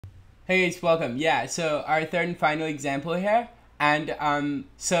Hey guys, welcome. Yeah, so our third and final example here. And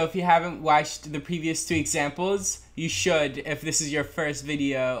so if you haven't watched the previous two examples, you should if this is your first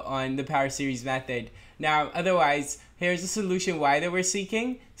video on the power series method. Now, otherwise, here's the solution y that we're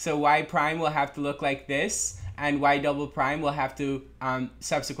seeking. So y prime will have to look like this, and y double prime will have to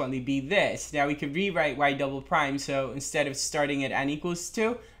subsequently be this. Now we could rewrite y double prime, so instead of starting at n equals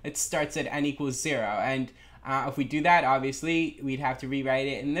 2, it starts at n equals 0. And if we do that, obviously, we'd have to rewrite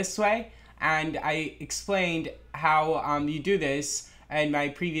it in this way. And I explained how you do this in my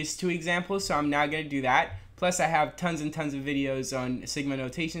previous two examples, so I'm not going to do that. Plus, I have tons and tons of videos on sigma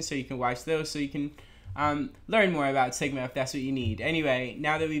notation, so you can watch those, so you can learn more about sigma if that's what you need. Anyway,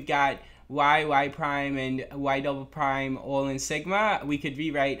 now that we've got y prime, and y double prime all in sigma, we could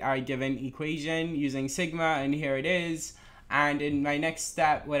rewrite our given equation using sigma, and here it is. And in my next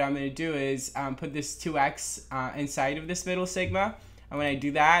step, what I'm going to do is put this 2x inside of this middle sigma. And when I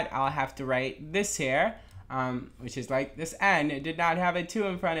do that, I'll have to write this here, which is like this n. It did not have a 2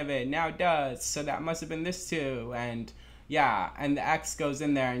 in front of it. Now it does. So that must have been this 2. And yeah, and the x goes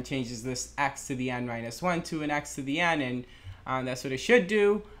in there and changes this x to the n minus 1 to an x to the n. And that's what it should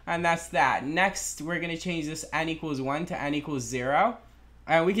do. And that's that. Next, we're going to change this n equals 1 to n equals 0.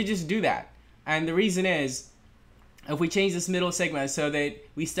 And we could just do that. And the reason is, if we change this middle sigma so that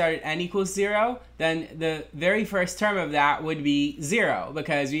we start at n equals 0, then the very first term of that would be 0,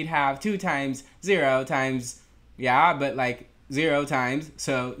 because we'd have 2 times 0 times, yeah, but like 0 times,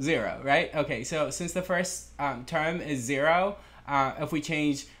 so 0, right? Okay, so since the first term is 0, if we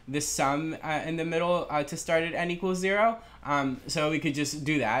change this sum in the middle to start at n equals 0, so we could just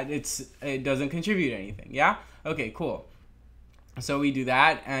do that. It doesn't contribute anything, yeah? Okay, cool. So we do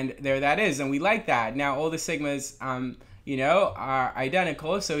that, and there that is, and we like that. Now all the sigmas, are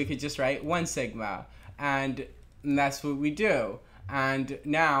identical, so we could just write 1 sigma, and that's what we do. And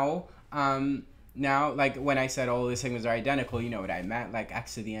now, like when I said all the sigmas are identical, you know what I meant, like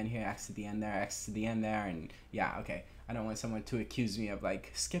x to the n here, x to the n there, x to the n there, and yeah, okay. I don't want someone to accuse me of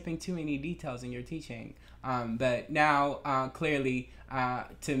like skipping too many details in your teaching. But now, clearly,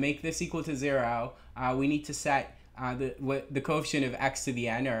 to make this equal to 0, we need to set the coefficient of x to the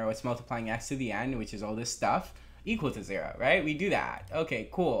n, or what's multiplying x to the n, which is all this stuff, equal to 0, right? We do that. Okay,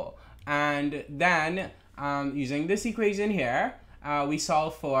 cool. And then, using this equation here, we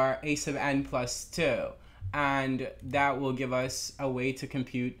solve for a sub n plus 2. And that will give us a way to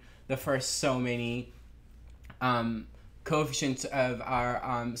compute the first so many coefficients of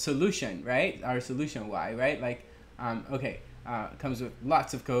our solution, right? Our solution y, right? Like, it comes with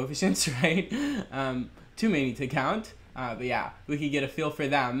lots of coefficients, right? Too many to count, but yeah, we could get a feel for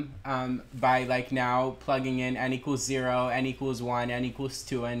them by like now plugging in n equals 0, n equals 1, n equals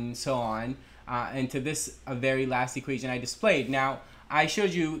 2, and so on into this very last equation I displayed. Now, I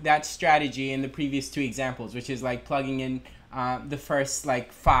showed you that strategy in the previous two examples, which is like plugging in the first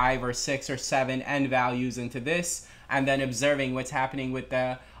like 5 or 6 or 7 n values into this, and then observing what's happening with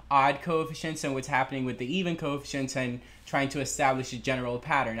the odd coefficients and what's happening with the even coefficients, and trying to establish a general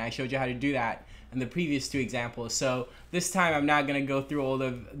pattern. I showed you how to do that in the previous two examples. So this time I'm not going to go through all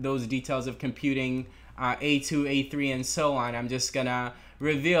of those details of computing A2, A3, and so on. I'm just going to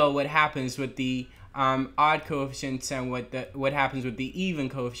reveal what happens with the odd coefficients and what happens with the even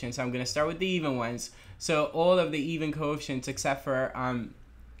coefficients. I'm going to start with the even ones. So all of the even coefficients except for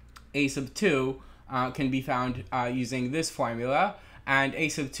a sub 2 can be found using this formula. And a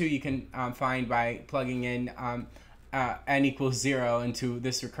sub 2 you can find by plugging in n equals 0 into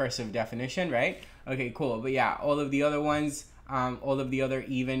this recursive definition, right? Okay, cool. But yeah, all of the other ones, all of the other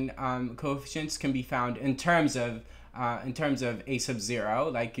even coefficients can be found in terms of a sub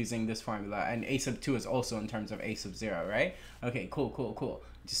 0, like using this formula, and a sub 2 is also in terms of a sub 0, right? Okay, cool.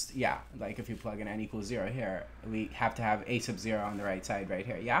 Just, yeah, like if you plug in n equals 0 here, we have to have a sub 0 on the right side right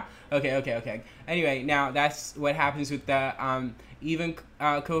here, yeah? Okay. Anyway, now that's what happens with the even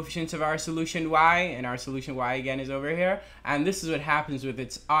coefficients of our solution y, and our solution y again is over here, and this is what happens with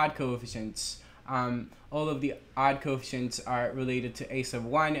its odd coefficients. All of the odd coefficients are related to a sub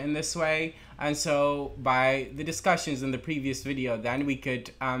 1 in this way, and so by the discussions in the previous video, then we could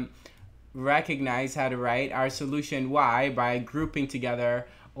recognize how to write our solution y by grouping together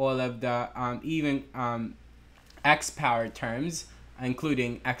all of the even x powered terms,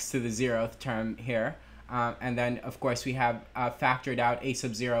 including x to the 0th term here. And then, of course, we have factored out a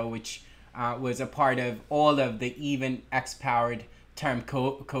sub 0, which was a part of all of the even x powered term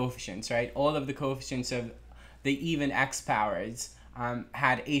coefficients, right? All of the coefficients of the even x powers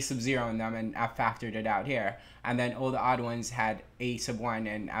had a sub 0 in them, and I've factored it out here. And then all the odd ones had a sub 1,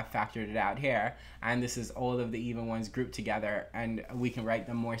 and I've factored it out here. And this is all of the even ones grouped together, and we can write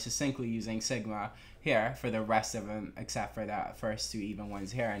them more succinctly using sigma here for the rest of them, except for the first 2 even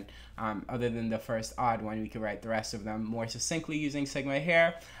ones here. And other than the first odd one, we can write the rest of them more succinctly using sigma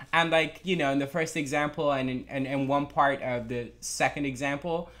here. And like, you know, in the first example and in one part of the second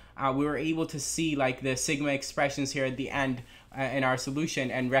example, we were able to see like the sigma expressions here at the end in our solution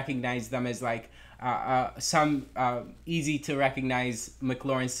and recognize them as like some easy to recognize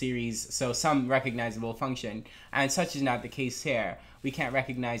Maclaurin series, so some recognizable function. And such is not the case here. We can't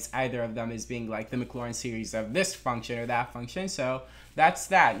recognize either of them as being like the Maclaurin series of this function or that function. So that's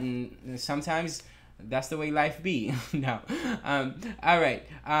that. And sometimes that's the way life be. No. All right.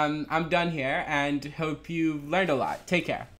 I'm done here and hope you've learned a lot. Take care.